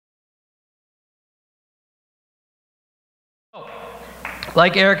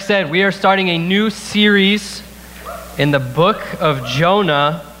Like Eric said, we are starting a new series in the book of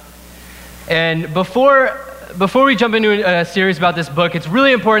Jonah. And before we jump into a series about this book, it's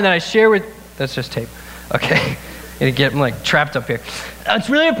really important that I share with... That's just tape. Okay. I'm like trapped up here. It's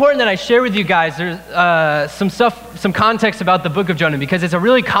really important that I share with you guys there's some context about the book of Jonah, because it's a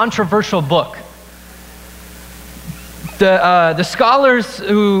really controversial book. The scholars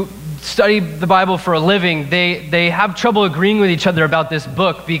who study the Bible for a living, they have trouble agreeing with each other about this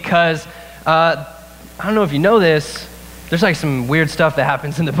book because, I don't know if you know this, there's like some weird stuff that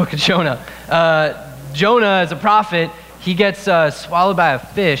happens in the book of Jonah. Jonah, as a prophet, he gets swallowed by a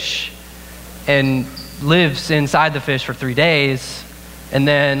fish and lives inside the fish for 3 days. And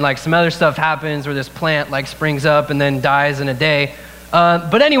then like some other stuff happens where this plant like springs up and then dies in a day.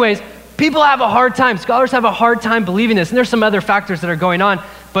 But anyways, people have a hard time, scholars have a hard time believing this. And there's some other factors that are going on.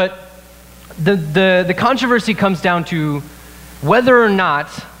 But the controversy comes down to whether or not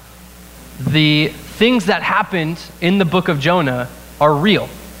the things that happened in the book of Jonah are real.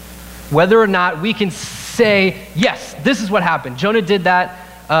 Whether or not we can say, yes, this is what happened. Jonah did that,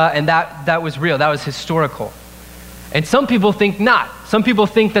 and that was real. That was historical. And some people think not. Some people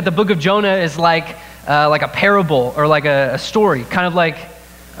think that the book of Jonah is like a parable or like a story, kind of like,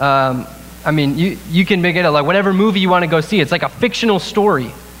 you can make it like whatever movie you want to go see. It's like a fictional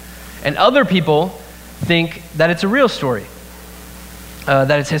story. And other people think that it's a real story,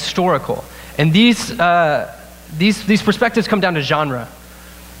 that it's historical. And these perspectives come down to genre,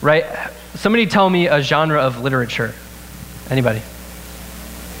 right? Somebody tell me a genre of literature. Anybody?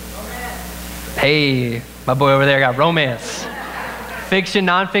 Romance. Hey, my boy over there got romance. Fiction,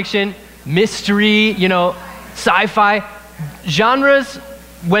 nonfiction, mystery, sci-fi. Genres,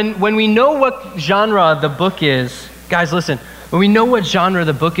 when we know what genre the book is, guys, listen, when we know what genre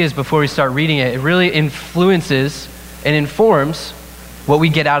the book is before we start reading it, it really influences and informs what we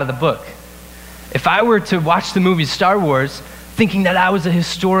get out of the book. If I were to watch the movie Star Wars thinking that was a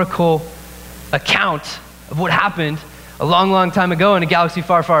historical account of what happened a long, long time ago in a galaxy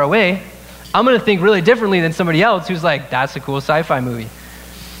far, far away, I'm going to think really differently than somebody else who's like, that's a cool sci-fi movie.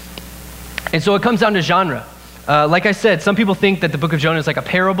 And so it comes down to genre. Like I said, some people think that the book of Jonah is like a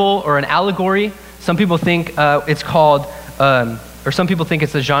parable or an allegory. Some people think it's called... or some people think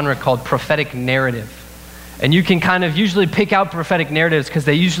it's a genre called prophetic narrative. And you can kind of usually pick out prophetic narratives because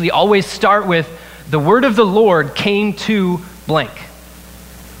they usually always start with the word of the Lord came to blank.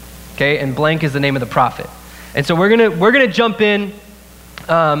 Okay, and blank is the name of the prophet. And so we're gonna jump in,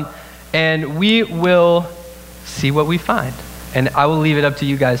 and we will see what we find. And I will leave it up to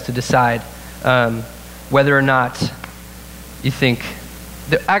you guys to decide whether or not you think.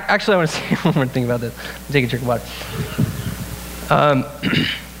 Actually, I want to say one more thing about this. Take a drink of water.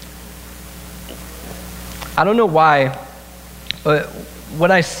 I don't know why, but what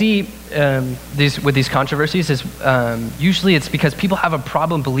I see with these controversies is usually it's because people have a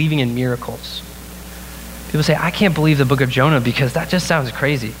problem believing in miracles. People say, I can't believe the book of Jonah because that just sounds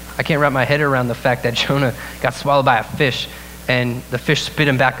crazy. I can't wrap my head around the fact that Jonah got swallowed by a fish and the fish spit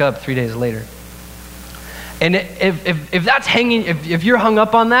him back up 3 days later. And if that's hanging, if you're hung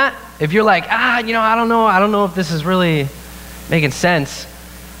up on that, if you're like, I don't know if this is really making sense.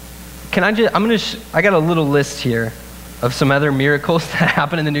 I got a little list here of some other miracles that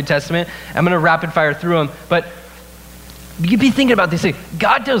happen in the New Testament. I'm going to rapid fire through them, but you be thinking about this thing.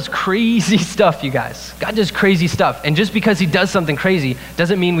 God does crazy stuff, you guys. God does crazy stuff. And just because he does something crazy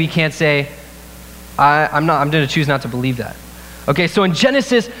doesn't mean we can't say, I'm going to choose not to believe that. Okay, so in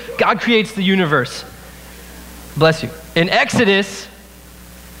Genesis, God creates the universe. Bless you. In Exodus,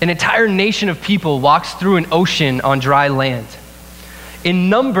 an entire nation of people walks through an ocean on dry land. In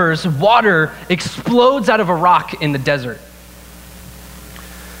Numbers, water explodes out of a rock in the desert.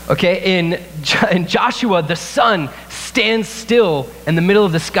 Okay, in Joshua, the sun stands still in the middle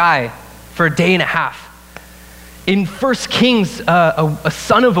of the sky for a day and a half. In 1 Kings, a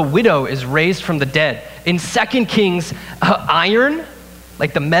son of a widow is raised from the dead. In 2 Kings, iron,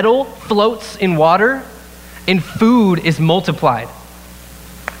 like the metal, floats in water, and food is multiplied.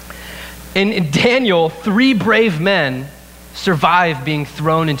 In Daniel, 3 brave men survive being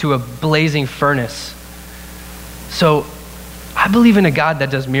thrown into a blazing furnace. So I believe in a God that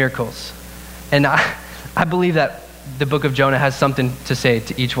does miracles. And I believe that the book of Jonah has something to say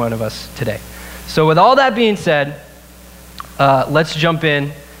to each one of us today. So with all that being said, let's jump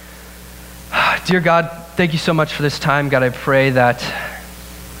in. Dear God, thank you so much for this time. God, I pray that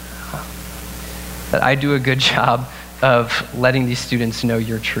I do a good job of letting these students know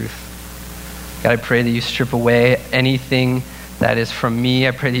your truth. God, I pray that you strip away anything that is from me.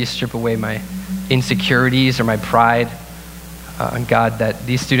 I pray that you strip away my insecurities or my pride. God, that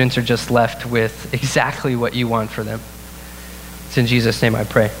these students are just left with exactly what you want for them. It's in Jesus' name I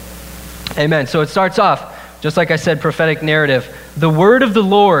pray. Amen. So it starts off, just like I said, prophetic narrative. The word of the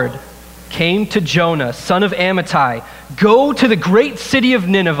Lord came to Jonah, son of Amittai. Go to the great city of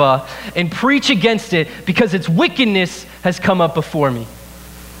Nineveh and preach against it, because its wickedness has come up before me.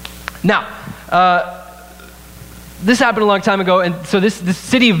 Now, this happened a long time ago, and so this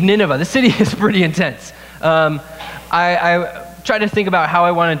city of Nineveh, this city is pretty intense. I tried to think about how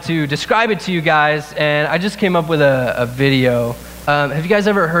I wanted to describe it to you guys, and I just came up with a video. Have you guys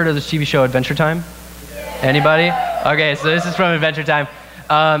ever heard of this TV show Adventure Time? Anybody? Okay, so this is from Adventure Time.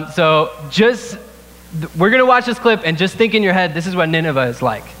 We're going to watch this clip, and just think in your head, this is what Nineveh is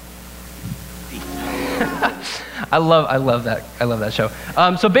like. I love that show.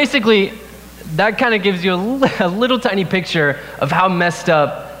 So basically, that kind of gives you a little tiny picture of how messed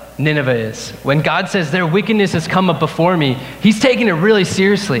up Nineveh is. When God says their wickedness has come up before me, he's taking it really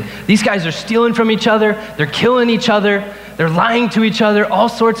seriously. These guys are stealing from each other, they're killing each other, they're lying to each other, all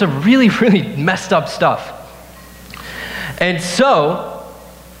sorts of really, really messed up stuff. And so,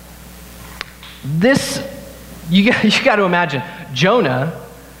 you got to imagine, Jonah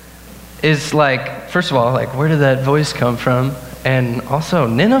is like, first of all, like, where did that voice come from? And also,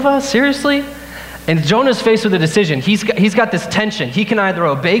 Nineveh? Seriously? And Jonah's faced with a decision. He's got this tension. He can either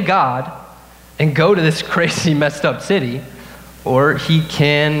obey God and go to this crazy, messed up city, or he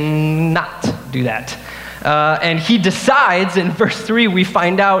can not do that. And he decides, in verse 3, we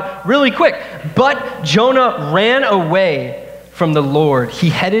find out really quick. But Jonah ran away from the Lord. He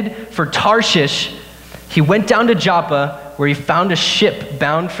headed for Tarshish. He went down to Joppa, where he found a ship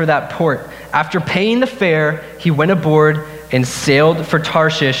bound for that port. After paying the fare, he went aboard and sailed for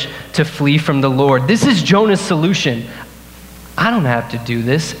Tarshish to flee from the Lord. This is Jonah's solution. I don't have to do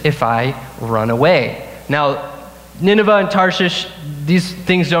this if I run away. Now, Nineveh and Tarshish, these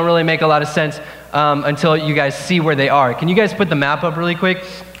things don't really make a lot of sense until you guys see where they are. Can you guys put the map up really quick?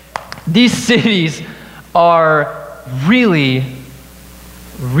 These cities are really,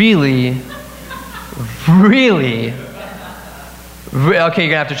 really, really, okay, you're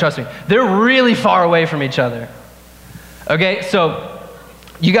gonna have to trust me. They're really far away from each other. Okay, so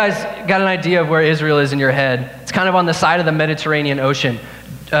you guys got an idea of where Israel is in your head. It's kind of on the side of the Mediterranean Ocean.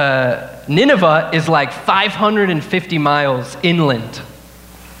 Nineveh is like 550 miles inland.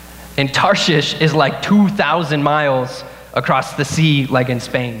 And Tarshish is like 2,000 miles across the sea, like in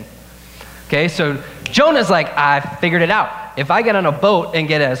Spain. Okay, so Jonah's like, I figured it out. If I get on a boat and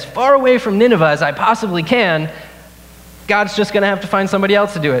get as far away from Nineveh as I possibly can, God's just going to have to find somebody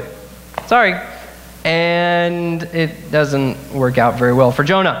else to do it. Sorry. And it doesn't work out very well for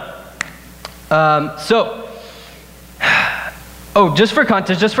Jonah. Just for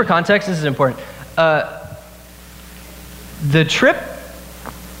context, this is important. The trip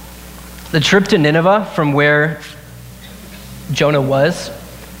to Nineveh from where Jonah was,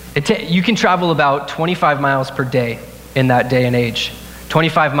 you can travel about 25 miles per day in that day and age.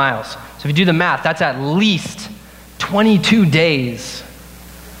 25 miles. So if you do the math, that's at least 22 days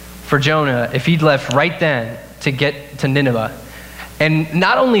for Jonah if he'd left right then to get to Nineveh. And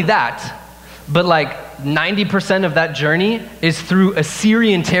not only that, but like 90% of that journey is through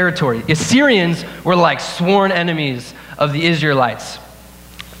Assyrian territory. Assyrians were like sworn enemies of the Israelites.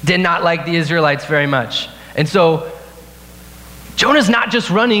 Did not like the Israelites very much. And so Jonah's not just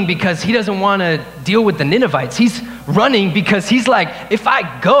running because he doesn't want to deal with the Ninevites. He's running because he's like, if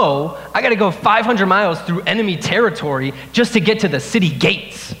I go, I got to go 500 miles through enemy territory just to get to the city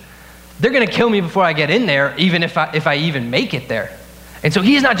gates. They're going to kill me before I get in there, even if I even make it there. And so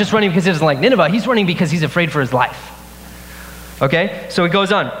he's not just running because he doesn't like Nineveh. He's running because he's afraid for his life. Okay? So it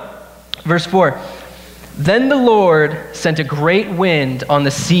goes on. Verse 4. Then the Lord sent a great wind on the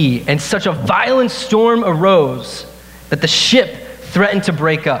sea, and such a violent storm arose that the ship threatened to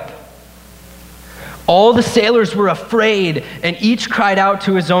break up. All the sailors were afraid, and each cried out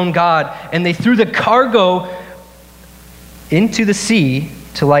to his own God, and they threw the cargo into the sea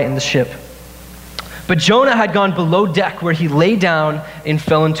to lighten the ship. But Jonah had gone below deck, where he lay down and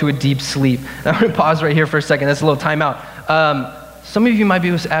fell into a deep sleep. Now, I'm going to pause right here for a second. That's a little timeout. Some of you might be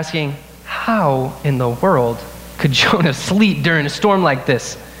asking, how in the world could Jonah sleep during a storm like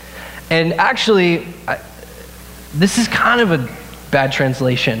this? And actually, this is kind of a bad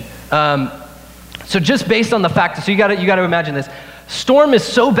translation. So just based on the fact, so you got to imagine this. Storm is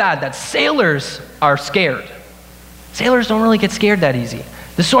so bad that sailors are scared. Sailors don't really get scared that easy.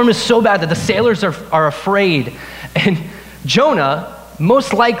 The storm is so bad that the sailors are afraid. And Jonah,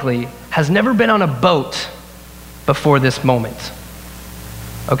 most likely, has never been on a boat before this moment.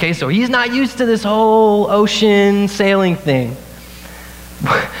 Okay, so he's not used to this whole ocean sailing thing.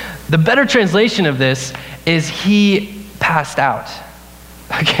 The better translation of this is he passed out.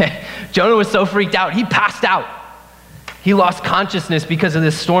 Okay, Jonah was so freaked out, he passed out. He lost consciousness because of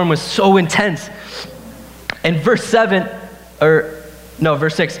this storm was so intense. And verse 6,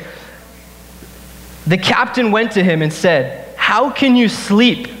 the captain went to him and said, "How can you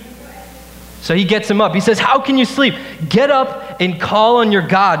sleep?" So he gets him up. He says, "How can you sleep? Get up and call on your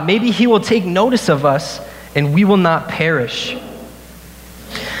God. Maybe he will take notice of us and we will not perish."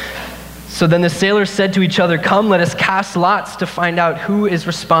 So then the sailors said to each other, "Come, let us cast lots to find out who is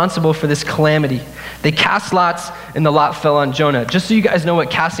responsible for this calamity." They cast lots and the lot fell on Jonah. Just so you guys know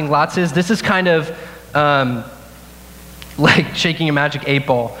what casting lots is, this is kind of like shaking a magic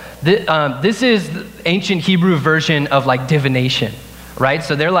 8-ball. This is the ancient Hebrew version of like divination, right?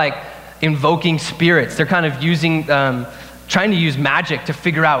 So they're like invoking spirits. They're kind of using, trying to use magic to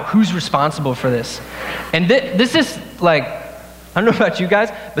figure out who's responsible for this. And this is like, I don't know about you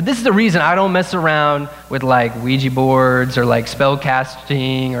guys, but this is the reason I don't mess around with like Ouija boards or like spell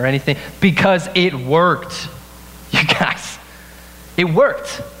casting or anything, because it worked, you guys. It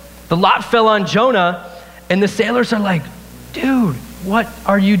worked. The lot fell on Jonah, and the sailors are like, "Dude, what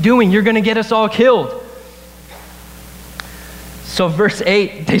are you doing? You're going to get us all killed." So verse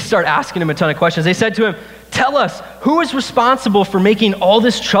 8, they start asking him a ton of questions. They said to him, "Tell us, who is responsible for making all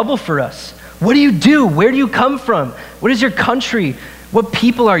this trouble for us? What do you do? Where do you come from? What is your country? What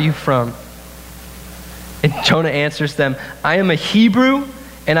people are you from?" And Jonah answers them, "I am a Hebrew,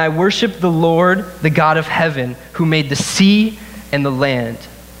 and I worship the Lord, the God of heaven, who made the sea and the land."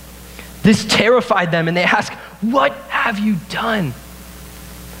 This terrified them, and they asked, "What have you done?"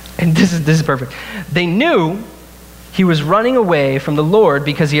 And this is perfect. They knew he was running away from the Lord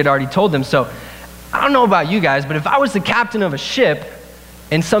because he had already told them. So I don't know about you guys, but if I was the captain of a ship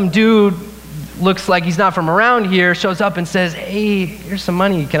and some dude looks like he's not from around here shows up and says, "Hey, here's some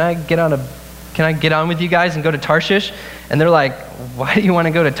money. Can I get on with you guys and go to Tarshish?" And they're like, "Why do you want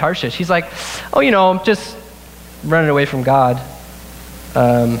to go to Tarshish?" He's like, "Oh, I'm just running away from God."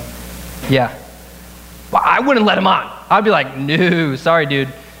 Yeah. Well, I wouldn't let him on. I'd be like, "No, sorry, dude.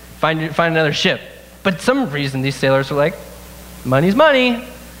 Find another ship." But for some reason, these sailors were like, "Money's money.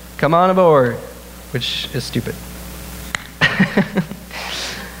 Come on aboard," which is stupid.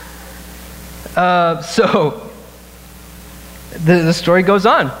 So the story goes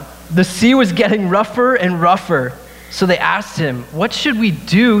on. The sea was getting rougher and rougher. So they asked him, "What should we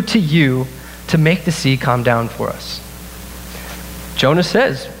do to you to make the sea calm down for us?" Jonah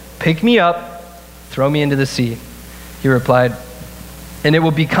says, "Pick me up, throw me into the sea." He replied, "And it will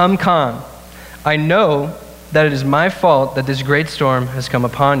become calm. I know that it is my fault that this great storm has come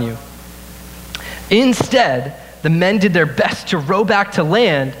upon you." Instead, the men did their best to row back to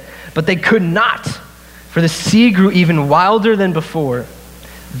land, but they could not, for the sea grew even wilder than before.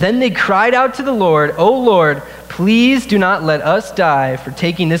 Then they cried out to the Lord, "O Lord, please do not let us die for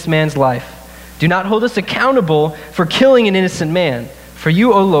taking this man's life. Do not hold us accountable for killing an innocent man. For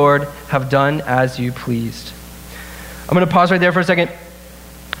you, O Lord, have done as you pleased." I'm going to pause right there for a second.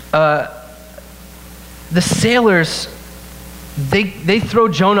 The sailors, they throw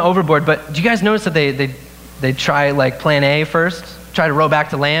Jonah overboard, but do you guys notice that they try like plan A first? Try to row back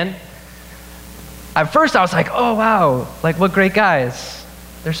to land? At first I was like, "Oh wow, like what great guys.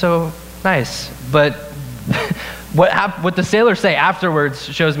 They're so nice." But what the sailors say afterwards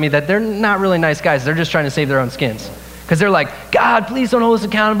shows me that they're not really nice guys. They're just trying to save their own skins. Because they're like, "God, please don't hold us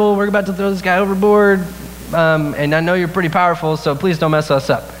accountable. We're about to throw this guy overboard. And I know you're pretty powerful, so please don't mess us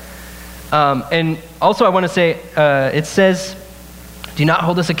up." And also I want to say, it says, "Do not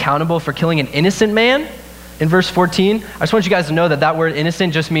hold us accountable for killing an innocent man." In verse 14, I just want you guys to know that word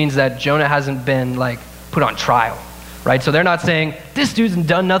innocent just means that Jonah hasn't been like put on trial, right? So they're not saying, "This dude's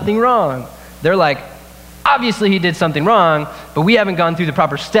done nothing wrong." They're like, "Obviously he did something wrong, but we haven't gone through the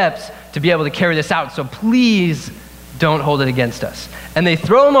proper steps to be able to carry this out, so please don't hold it against us." And they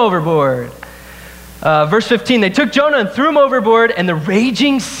throw him overboard. Verse 15, they took Jonah and threw him overboard, and the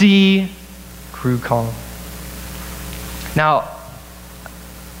raging sea grew calm. Now,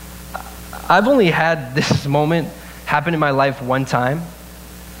 I've only had this moment happen in my life one time.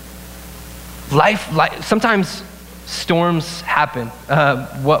 Sometimes storms happen.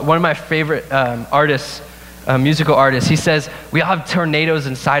 One of my favorite artists, musical artists, he says, "We all have tornadoes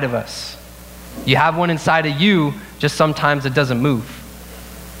inside of us. You have one inside of you, just sometimes it doesn't move."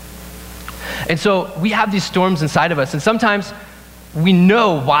 And so we have these storms inside of us, and sometimes we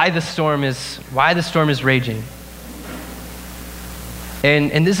know why the storm is raging.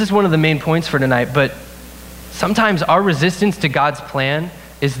 And this is one of the main points for tonight, but sometimes our resistance to God's plan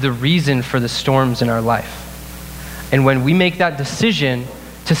is the reason for the storms in our life. And when we make that decision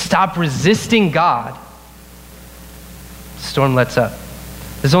to stop resisting God, the storm lets up.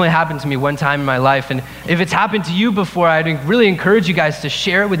 This only happened to me one time in my life, and if it's happened to you before, I'd really encourage you guys to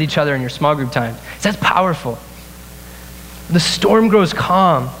share it with each other in your small group time. That's powerful. The storm grows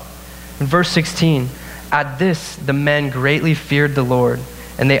calm. In verse 16, at this, the men greatly feared the Lord,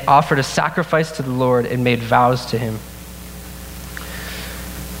 and they offered a sacrifice to the Lord and made vows to him.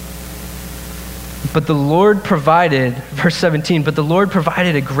 But the Lord provided, verse 17, but the Lord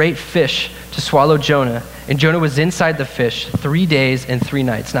provided a great fish to swallow Jonah, and Jonah was inside the fish 3 days and 3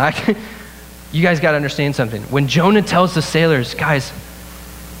 nights. Now, you guys got to understand something. When Jonah tells the sailors, guys,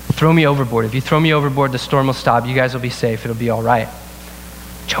 throw me overboard. If you throw me overboard, the storm will stop. You guys will be safe. It'll be all right.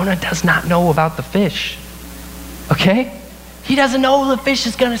 Jonah does not know about the fish, okay? He doesn't know the fish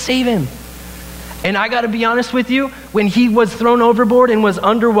is going to save him. And I got to be honest with you, when he was thrown overboard and was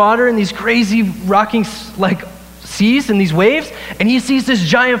underwater in these crazy rocking like seas and these waves, and he sees this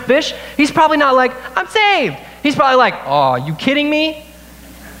giant fish, he's probably not like, I'm saved. He's probably like, oh, you kidding me?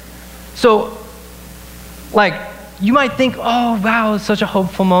 So, like, you might think, oh, wow, it's such a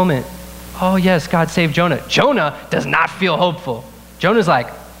hopeful moment. Oh, yes, God saved Jonah. Jonah does not feel hopeful. Jonah's like,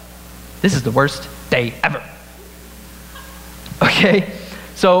 this is the worst day ever. Okay,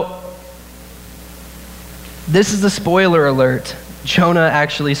 so this is the spoiler alert. Jonah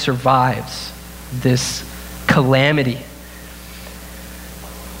actually survives this calamity.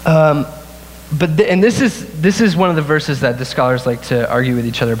 And this is one of the verses that the scholars like to argue with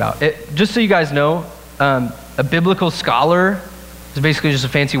each other about. Just so you guys know, a biblical scholar is basically just a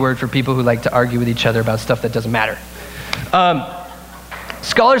fancy word for people who like to argue with each other about stuff that doesn't matter.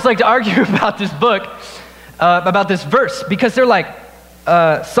 Scholars like to argue about this book, about this verse, because they're like,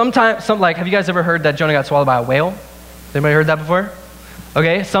 have you guys ever heard that Jonah got swallowed by a whale? Anybody heard that before?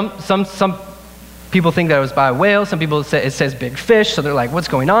 Okay, some people think that it was by a whale. Some people say it says big fish, so they're like, what's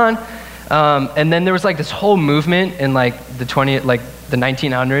going on? And then there was like this whole movement in like the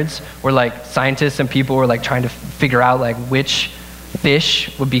 1900s where like scientists and people were like trying to figure out like which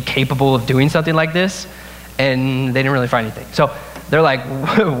fish would be capable of doing something like this, and they didn't really find anything. So they're like,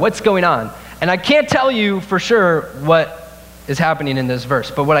 what's going on? And I can't tell you for sure what is happening in this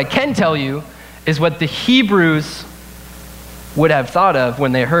verse, but what I can tell you is what the Hebrews would have thought of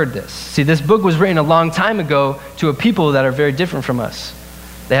when they heard this. See, this book was written a long time ago to a people that are very different from us.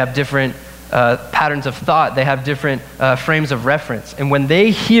 They have different patterns of thought. They have different frames of reference. And when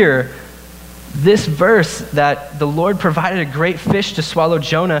they hear this verse that the Lord provided a great fish to swallow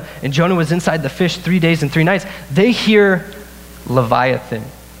Jonah, and Jonah was inside the fish 3 days and 3 nights, they hear Leviathan.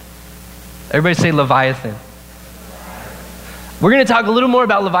 Everybody say Leviathan. We're going to talk a little more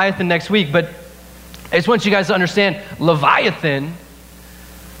about Leviathan next week, but I just want you guys to understand Leviathan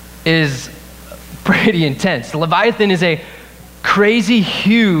is pretty intense. Leviathan is a crazy,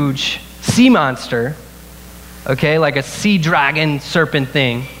 huge sea monster, okay, like a sea dragon serpent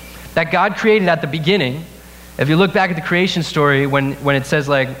thing that God created at the beginning. If you look back at the creation story, when it says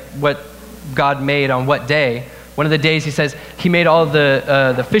like what God made on what day, one of the days he says he made all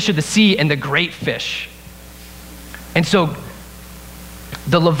the fish of the sea and the great fish. And so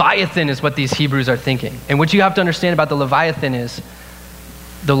the Leviathan is what these Hebrews are thinking. And what you have to understand about the Leviathan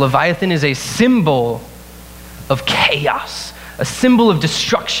is a symbol of chaos, a symbol of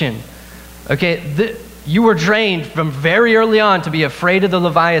destruction. Okay, you were trained from very early on to be afraid of the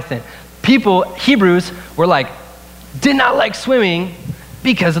Leviathan. People, Hebrews, were like, did not like swimming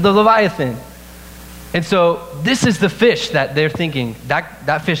because of the Leviathan. And so this is the fish that they're thinking,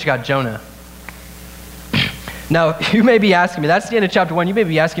 that fish got Jonah. Now, you may be asking me, that's the end of chapter 1, you may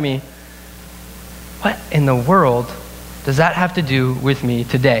be asking me, what in the world does that have to do with me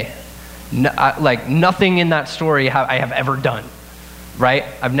today? Like nothing in that story I have ever done, right?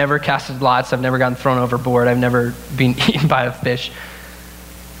 I've never casted lots, I've never gotten thrown overboard, I've never been eaten by a fish.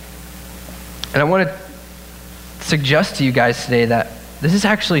 And I want to suggest to you guys today that this is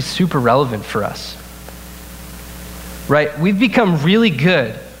actually super relevant for us, right? We've become really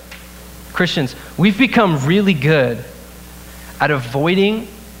good, Christians, we've become really good at avoiding,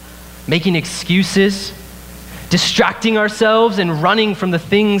 making excuses, distracting ourselves, and running from the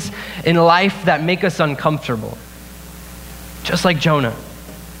things in life that make us uncomfortable. Just like Jonah.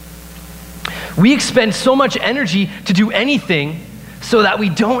 We expend so much energy to do anything so that we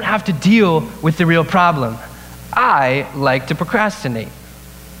don't have to deal with the real problem. I like to procrastinate.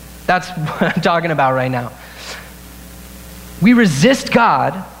 That's what I'm talking about right now. We resist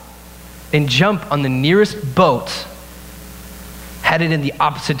God and jump on the nearest boat headed in the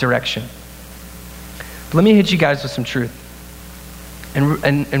opposite direction. But let me hit you guys with some truth.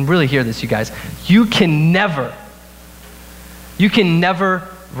 and really hear this, you guys, you can never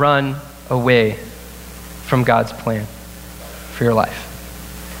run away from God's plan for your life.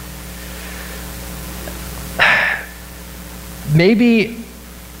 Maybe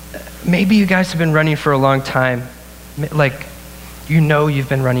you guys have been running for a long time. Like, you've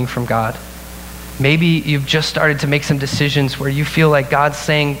been running from God. Maybe you've just started to make some decisions where you feel like God's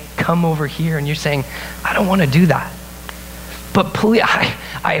saying, come over here, and you're saying, I don't want to do that. But please,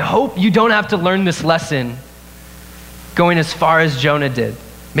 I hope you don't have to learn this lesson going as far as Jonah did.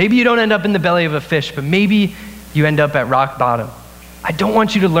 Maybe you don't end up in the belly of a fish, but maybe you end up at rock bottom. I don't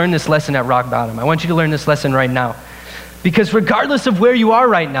want you to learn this lesson at rock bottom. I want you to learn this lesson right now. Because regardless of where you are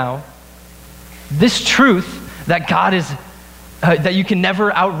right now, this truth that God is, that you can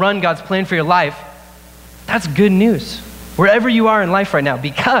never outrun God's plan for your life, that's good news. Wherever you are in life right now,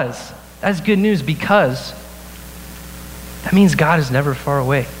 because that's good news, because that means God is never far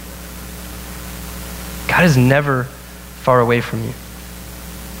away. God is never far away from you.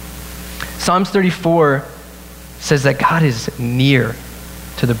 Psalms 34 says that God is near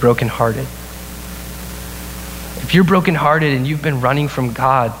to the brokenhearted. If you're brokenhearted and you've been running from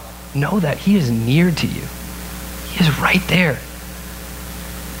God, know that he is near to you. He is right there.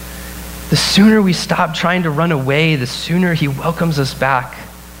 The sooner we stop trying to run away, the sooner he welcomes us back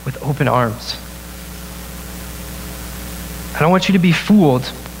with open arms. I don't want you to be fooled.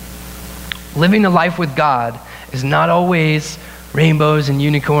 Living a life with God is not always rainbows and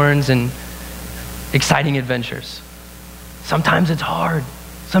unicorns and exciting adventures. Sometimes it's hard.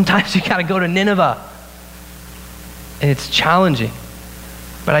 Sometimes you gotta go to Nineveh. And it's challenging.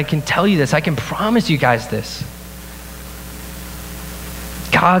 But I can tell you this, I can promise you guys this.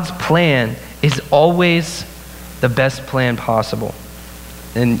 God's plan is always the best plan possible.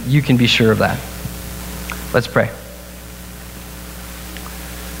 And you can be sure of that. Let's pray.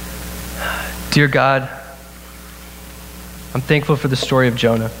 Dear God, I'm thankful for the story of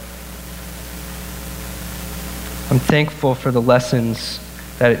Jonah. I'm thankful for the lessons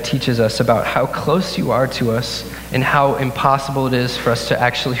that it teaches us about how close you are to us and how impossible it is for us to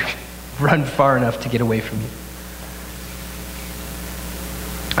actually run far enough to get away from you.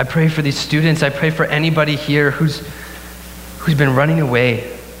 I pray for these students. I pray for anybody here who's been running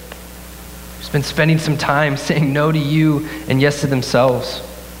away, who's been spending some time saying no to you and yes to themselves.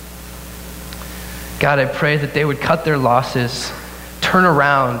 God, I pray that they would cut their losses, turn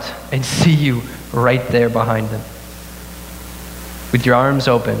around, and see you right there behind them, with your arms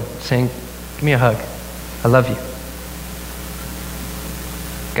open, saying, give me a hug. I love you.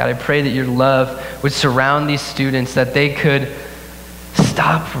 God, I pray that your love would surround these students, that they could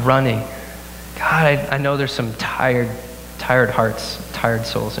stop running. God, I know there's some tired hearts, tired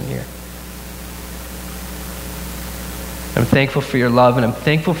souls in here. I'm thankful for your love, and I'm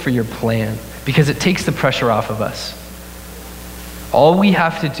thankful for your plan, because it takes the pressure off of us. All we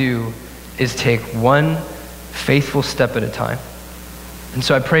have to do is take one faithful step at a time. And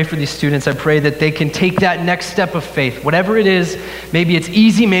so I pray for these students. I pray that they can take that next step of faith, whatever it is. Maybe it's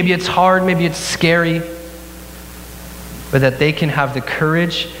easy, maybe it's hard, maybe it's scary, but that they can have the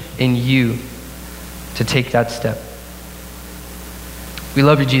courage in you to take that step. We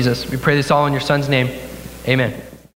love you, Jesus. We pray this all in your Son's name. Amen.